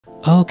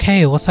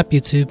Okay, what's up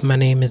YouTube? My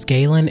name is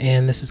Galen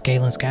and this is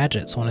Galen's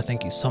Gadgets. I want to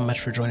thank you so much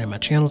for joining my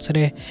channel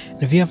today.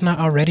 And if you have not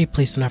already,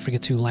 please do not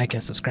forget to like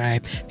and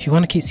subscribe if you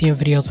want to keep seeing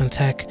videos on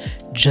tech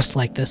just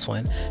like this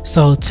one.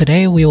 So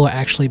today we will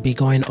actually be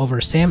going over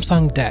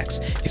Samsung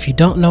Dex. If you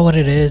don't know what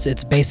it is,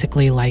 it's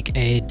basically like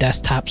a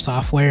desktop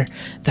software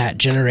that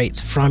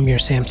generates from your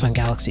Samsung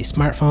Galaxy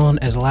smartphone.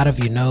 As a lot of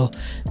you know,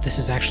 this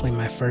is actually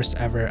my first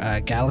ever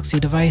Galaxy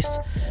device.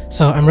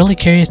 So I'm really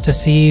curious to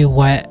see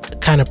what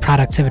kind of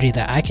productivity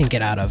that I can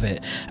get out of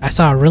it. I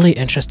saw a really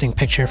interesting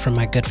picture from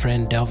my good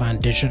friend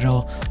Delvon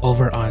Digital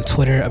over on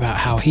Twitter about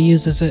how he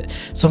uses it.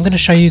 So I'm going to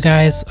show you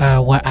guys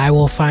what I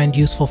will find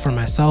useful for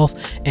myself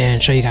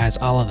and show you guys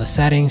all of the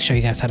settings, show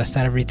you guys how to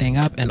set everything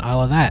up and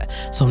all of that.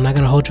 So I'm not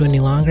going to hold you any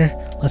longer.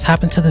 Let's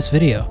hop into this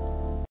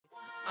video.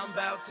 I'm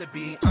about to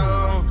be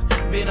on.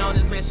 Been on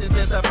this mission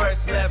since I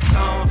first left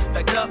home.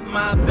 Packed up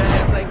my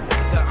bags like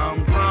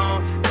I'm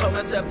grown. Told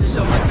myself to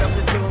show myself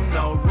to do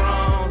no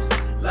wrongs.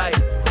 Like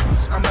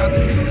I'm about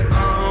to be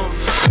on.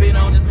 Been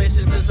on this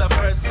mission since I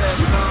first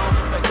left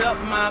home. Packed up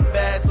my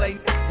bags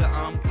like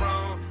I'm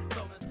grown.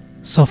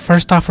 So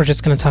first off, we're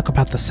just going to talk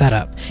about the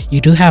setup. You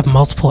do have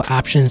multiple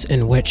options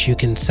in which you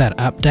can set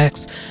up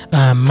Dex.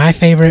 My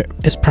favorite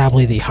is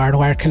probably the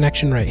hardwire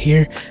connection right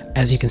here.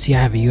 As you can see, I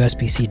have a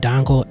USB-C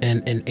dongle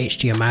and an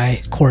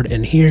HDMI cord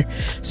in here.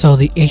 So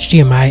the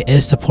HDMI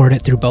is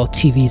supported through both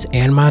TVs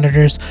and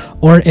monitors,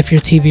 or if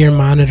your TV or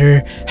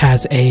monitor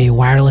has a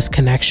wireless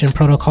connection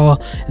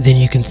protocol, then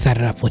you can set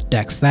it up with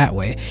Dex that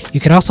way. You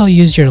can also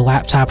use your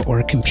laptop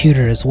or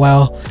computer as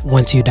well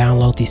once you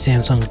download the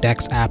Samsung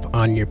Dex app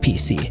on your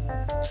PC.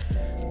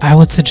 I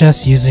would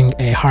suggest using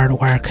a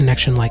hardwire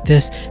connection like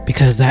this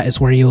because that is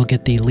where you will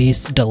get the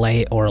least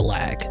delay or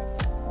lag.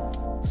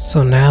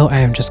 So now I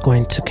am just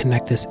going to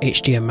connect this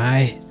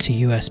HDMI to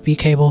USB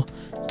cable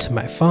to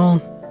my phone.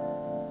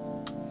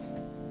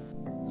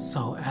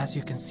 So as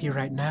you can see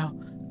right now,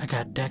 I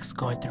got Dex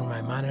going through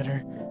my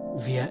monitor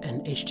via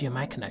an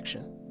HDMI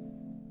connection.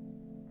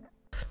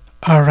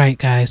 Alright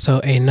guys, so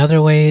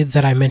another way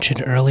that I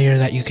mentioned earlier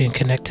that you can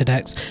connect to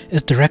Dex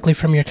is directly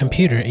from your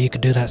computer. You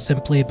could do that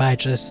simply by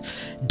just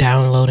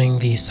downloading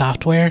the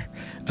software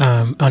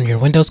on your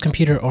Windows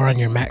computer or on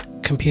your Mac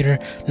computer.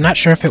 I'm not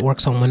sure if it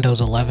works on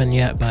Windows 11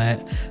 yet,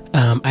 but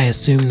I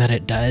assume that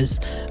it does.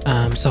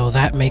 So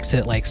that makes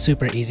it like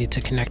super easy to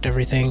connect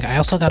everything. I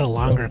also got a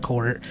longer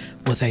cord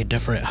with a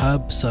different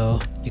hub, so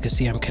you can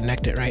see I'm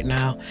connected right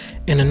now.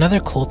 And another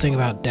cool thing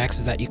about Dex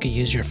is that you can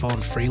use your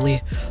phone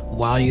freely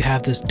while you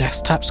have this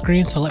desktop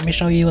screen. So let me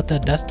show you what the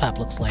desktop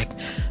looks like.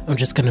 I'm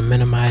just going to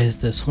minimize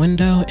this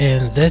window,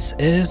 and this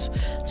is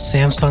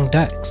Samsung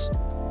Dex.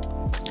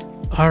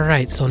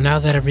 Alright, so now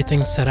that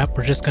everything's set up,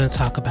 we're just going to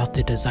talk about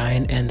the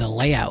design and the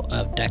layout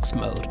of Dex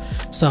mode.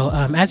 So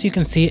as you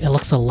can see, it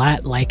looks a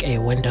lot like a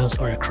Windows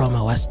or a Chrome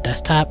OS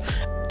desktop.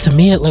 To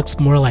me, it looks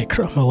more like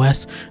Chrome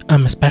OS,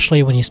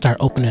 especially when you start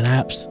opening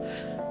apps.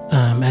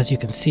 As you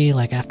can see,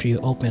 like after you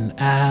open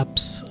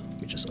apps,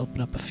 let me just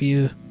open up a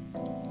few.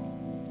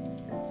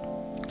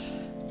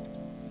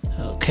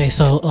 Okay,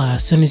 so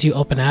as soon as you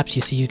open apps,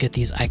 you see you get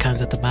these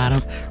icons at the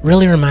bottom.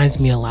 Really reminds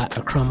me a lot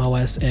of Chrome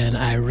OS, and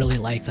I really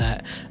like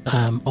that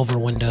over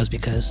Windows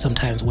because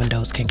sometimes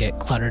Windows can get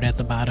cluttered at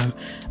the bottom.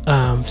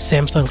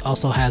 Samsung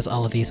also has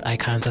all of these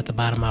icons at the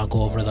bottom. I'll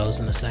go over those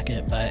in a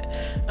second, but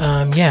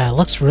yeah, it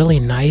looks really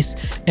nice.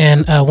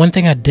 And one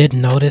thing I did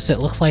notice, it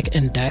looks like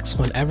in Dex,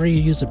 whenever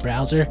you use a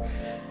browser,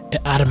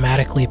 it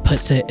automatically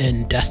puts it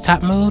in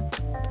desktop mode.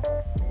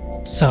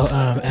 So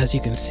as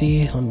you can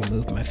see, let me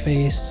move my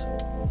face.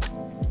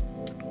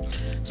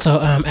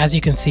 So as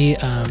you can see,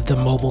 the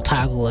mobile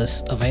toggle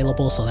is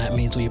available, so that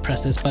means when you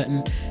press this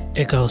button,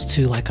 it goes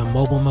to like a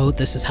mobile mode.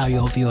 This is how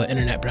you'll view an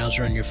internet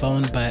browser on your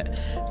phone, but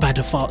by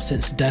default,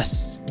 since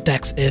Dex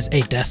is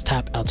a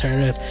desktop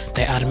alternative,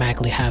 they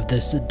automatically have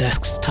this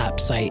desktop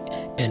site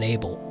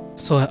enabled.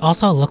 So it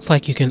also looks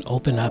like you can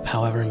open up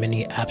however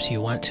many apps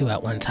you want to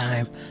at one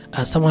time.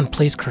 Someone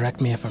please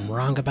correct me if I'm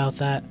wrong about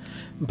that,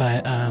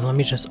 but let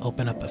me just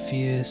open up a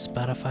few.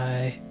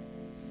 Spotify.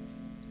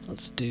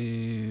 Let's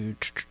do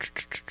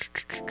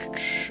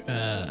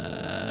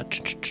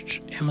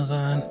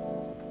Amazon,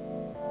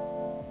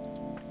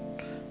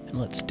 and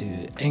let's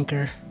do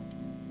Anchor.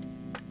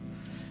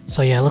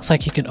 So yeah, it looks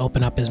like you can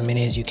open up as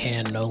many as you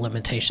can, no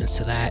limitations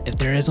to that. If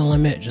there is a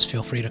limit, just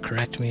feel free to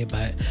correct me,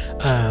 but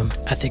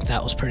I think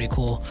that was pretty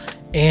cool.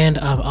 And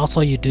also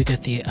you do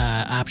get the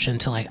option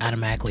to like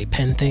automatically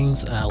pin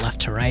things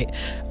left to right.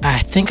 I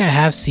think I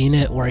have seen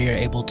it where you're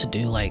able to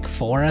do like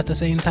 4 at the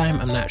same time.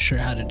 I'm not sure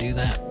how to do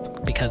that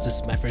because this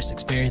is my first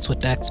experience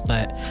with Dex,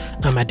 but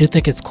I do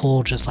think it's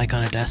cool. Just like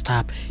on a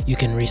desktop, you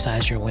can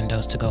resize your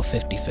windows to go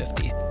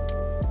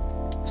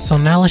 50-50. So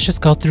now let's just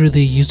go through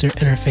the user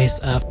interface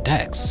of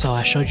Dex. So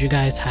I showed you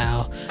guys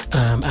how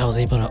I was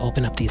able to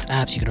open up these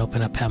apps. You could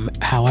open up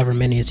however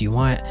many as you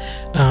want,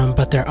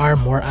 but there are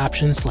more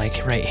options.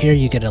 Like right here,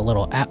 you get a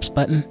little apps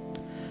button.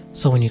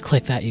 So when you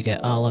click that, you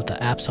get all of the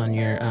apps on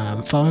your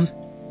phone.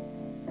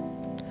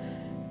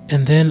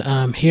 And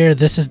then here,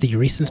 this is the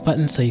recents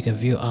button, so you can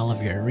view all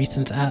of your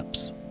recent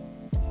apps.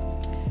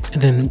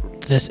 And then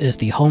this is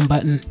the home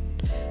button.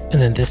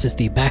 And then this is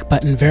the back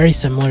button, very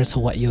similar to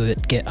what you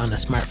would get on a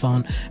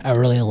smartphone. I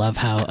really love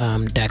how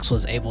Dex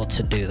was able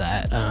to do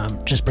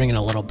that, just bringing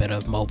a little bit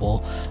of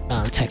mobile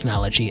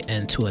technology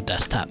into a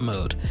desktop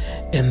mode.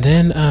 And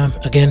then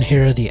again,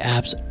 here are the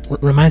apps.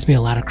 Reminds me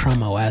a lot of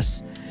Chrome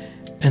OS.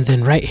 And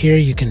then right here,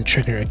 you can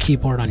trigger a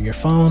keyboard on your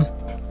phone.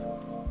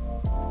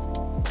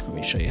 Let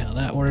me show you how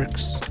that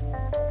works.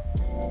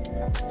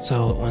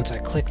 So once I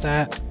click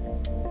that,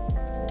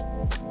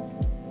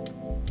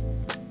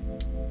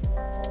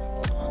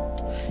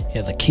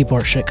 yeah, the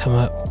keyboard should come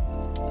up.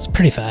 It's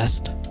pretty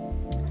fast.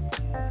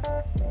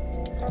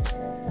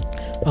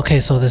 Okay,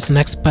 so this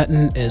next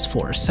button is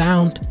for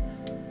sound,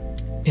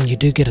 and you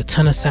do get a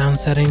ton of sound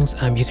settings.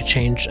 You can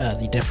change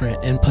the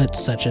different inputs,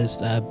 such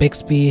as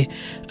Bixby,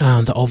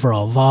 the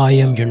overall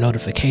volume, your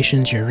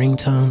notifications, your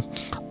ringtone,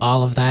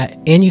 all of that.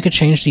 And you could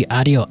change the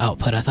audio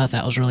output. I thought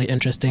that was really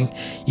interesting.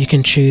 You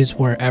can choose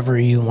wherever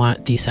you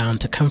want the sound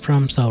to come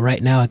from. So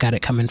right now I got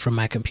it coming from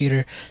my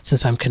computer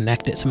since I'm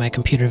connected to my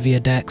computer via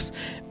Dex,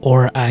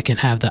 or I can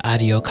have the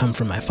audio come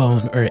from my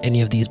phone or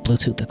any of these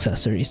Bluetooth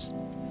accessories.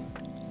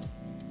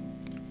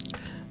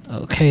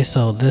 Okay,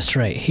 so this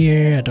right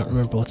here, I don't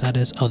remember what that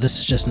is. Oh, this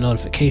is just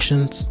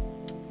notifications.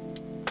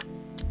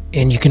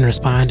 And you can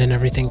respond and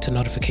everything to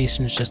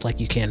notifications just like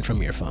you can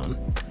from your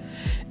phone.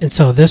 And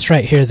so this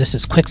right here, this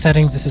is quick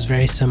settings. This is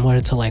very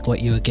similar to like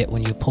what you would get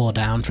when you pull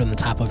down from the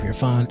top of your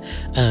phone.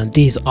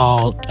 These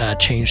all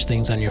change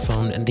things on your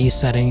phone, and these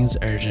settings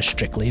are just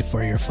strictly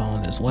for your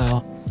phone as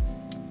well.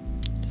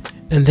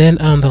 And then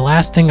the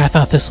last thing, I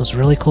thought this was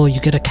really cool.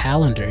 You get a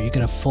calendar. You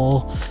get a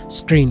full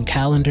screen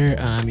calendar.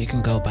 You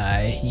can go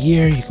by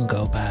year, you can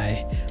go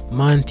by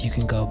month, you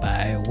can go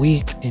by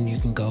week, and you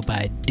can go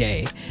by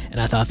day.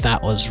 And I thought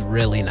that was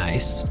really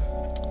nice.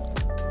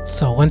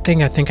 So one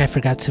thing I think I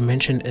forgot to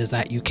mention is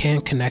that you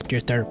can connect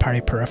your third-party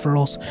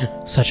peripherals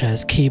such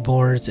as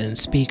keyboards and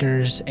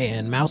speakers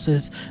and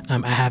mouses.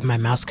 I have my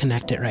mouse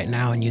connected right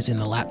now and using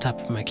the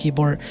laptop of my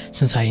keyboard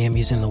since I am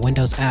using the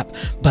Windows app,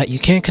 but you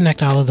can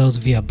connect all of those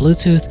via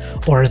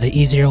Bluetooth, or the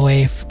easier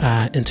way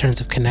in terms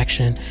of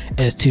connection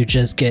is to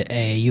just get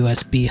a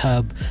USB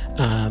hub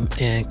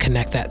and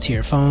connect that to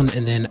your phone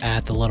and then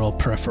add the little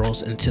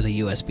peripherals into the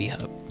USB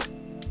hub.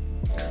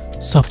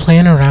 So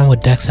playing around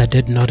with Dex, I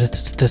did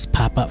notice this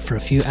pop up for a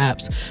few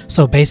apps.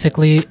 So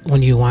basically,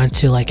 when you want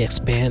to like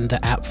expand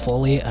the app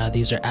fully,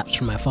 these are apps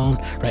from my phone.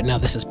 Right now,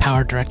 this is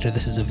Power Director.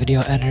 This is a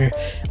video editor.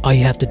 All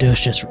you have to do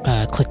is just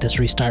click this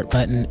restart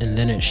button, and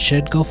then it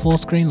should go full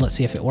screen. Let's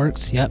see if it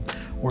works. Yep,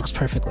 works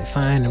perfectly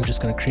fine. I'm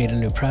just going to create a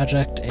new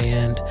project,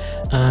 and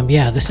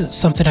yeah, this is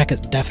something I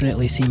could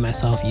definitely see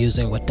myself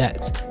using with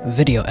Dex,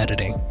 video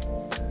editing.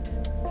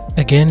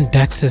 Again,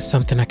 Dex is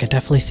something I could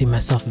definitely see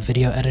myself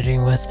video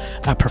editing with.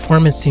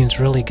 Performance seems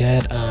really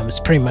good. It's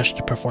pretty much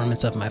the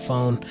performance of my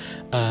phone.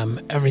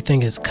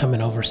 Everything is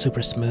coming over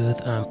super smooth.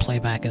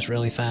 Playback is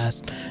really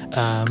fast.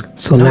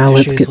 So no now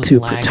let's issues get with to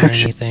lag protection.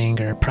 or anything,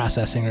 or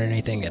processing or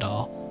anything at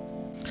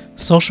all.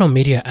 Social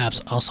media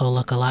apps also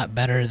look a lot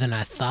better than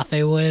I thought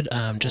they would.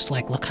 Just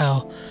like, look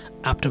how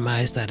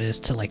optimized that is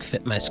to like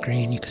fit my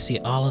screen. You can see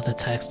all of the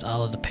text,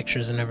 all of the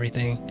pictures and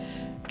everything.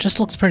 Just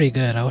looks pretty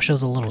good. I wish it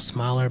was a little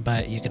smaller,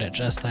 but you could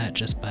adjust that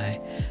just by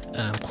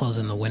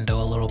closing the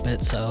window a little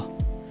bit. So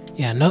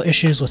yeah, no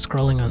issues with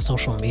scrolling on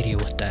social media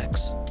with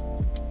Dex.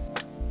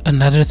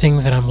 Another thing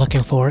that I'm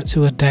looking forward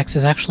to with Dex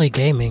is actually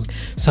gaming.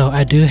 So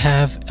I do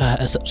have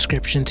a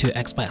subscription to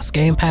Xbox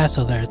Game Pass,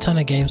 so there are a ton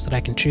of games that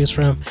I can choose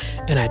from,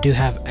 and I do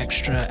have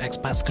extra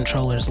Xbox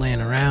controllers laying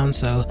around,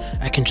 so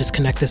I can just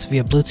connect this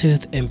via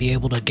Bluetooth and be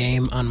able to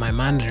game on my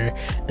monitor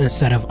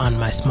instead of on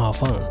my small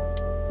phone.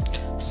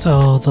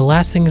 So the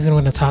last thing that I'm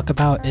going to talk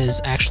about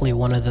is actually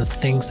one of the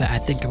things that I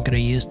think I'm going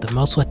to use the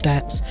most with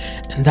Dex,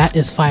 and that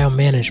is file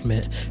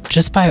management.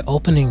 Just by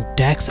opening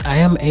Dex, I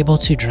am able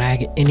to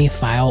drag any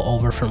file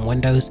over from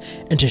Windows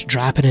and just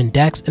drop it in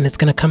Dex, and it's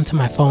going to come to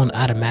my phone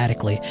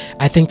automatically.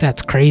 I think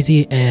that's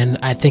crazy, and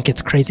I think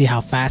it's crazy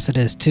how fast it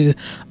is too.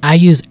 I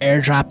use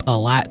AirDrop a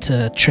lot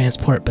to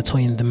transport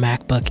between the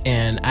MacBook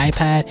and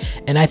iPad,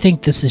 and I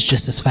think this is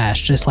just as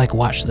fast. Just like,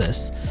 watch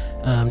this.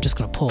 I'm just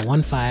going to pull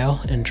one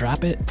file and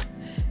drop it.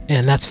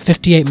 And that's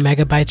 58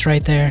 megabytes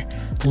right there.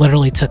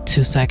 Literally took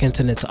 2 seconds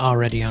and it's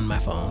already on my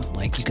phone.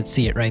 Like, you could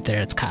see it right there,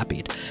 it's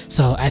copied.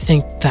 So I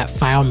think that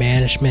file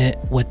management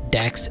with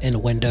Dex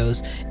and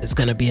Windows is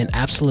going to be an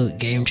absolute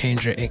game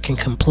changer. It can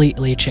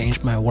completely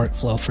change my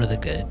workflow for the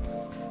good.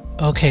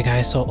 Okay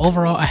guys, so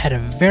overall I had a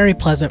very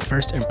pleasant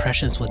first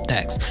impressions with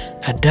Dex.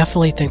 I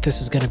definitely think this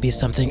is going to be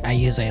something I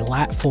use a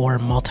lot for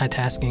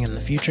multitasking in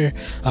the future.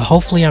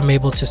 Hopefully I'm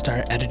able to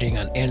start editing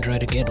on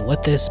Android again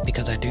with this,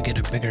 because I do get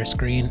a bigger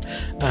screen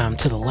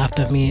to the left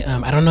of me.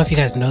 I don't know if you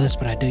guys know this,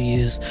 but I do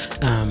use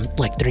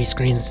like 3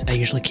 screens. I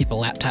usually keep a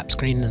laptop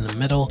screen in the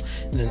middle,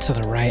 and then to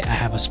the right I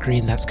have a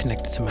screen that's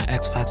connected to my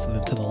Xbox, and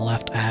then to the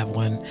left I have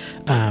one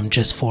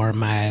just for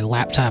my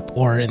laptop,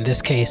 or in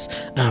this case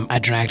I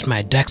dragged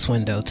my Dex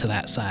window to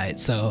that side.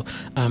 So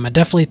I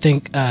definitely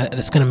think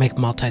it's going to make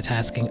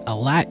multitasking a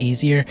lot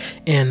easier,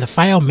 and the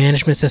file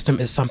management system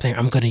is something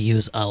I'm going to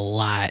use a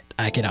lot.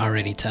 I can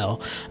already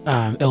tell.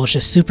 It was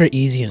just super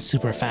easy and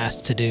super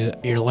fast to do.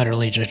 You're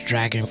literally just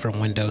dragging from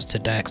Windows to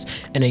Dex,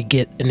 and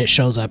it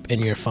shows up in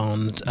your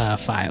phone's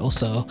file.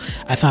 So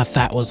I thought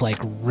that was like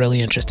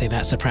really interesting.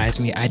 That surprised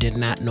me. I did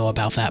not know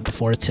about that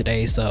before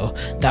today, so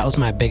that was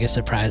my biggest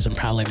surprise and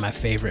probably my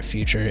favorite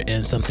feature,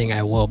 and something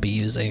I will be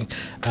using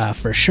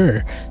for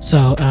sure.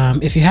 So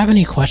if you have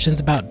any questions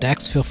about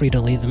Dex, feel free to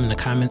leave them in the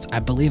comments. I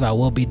believe I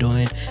will be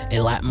doing a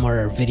lot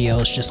more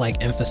videos just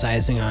like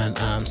emphasizing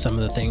on some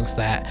of the things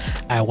that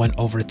I went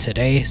over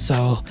today.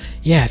 So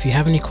yeah, if you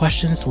have any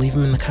questions, leave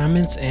them in the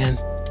comments, and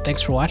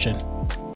thanks for watching.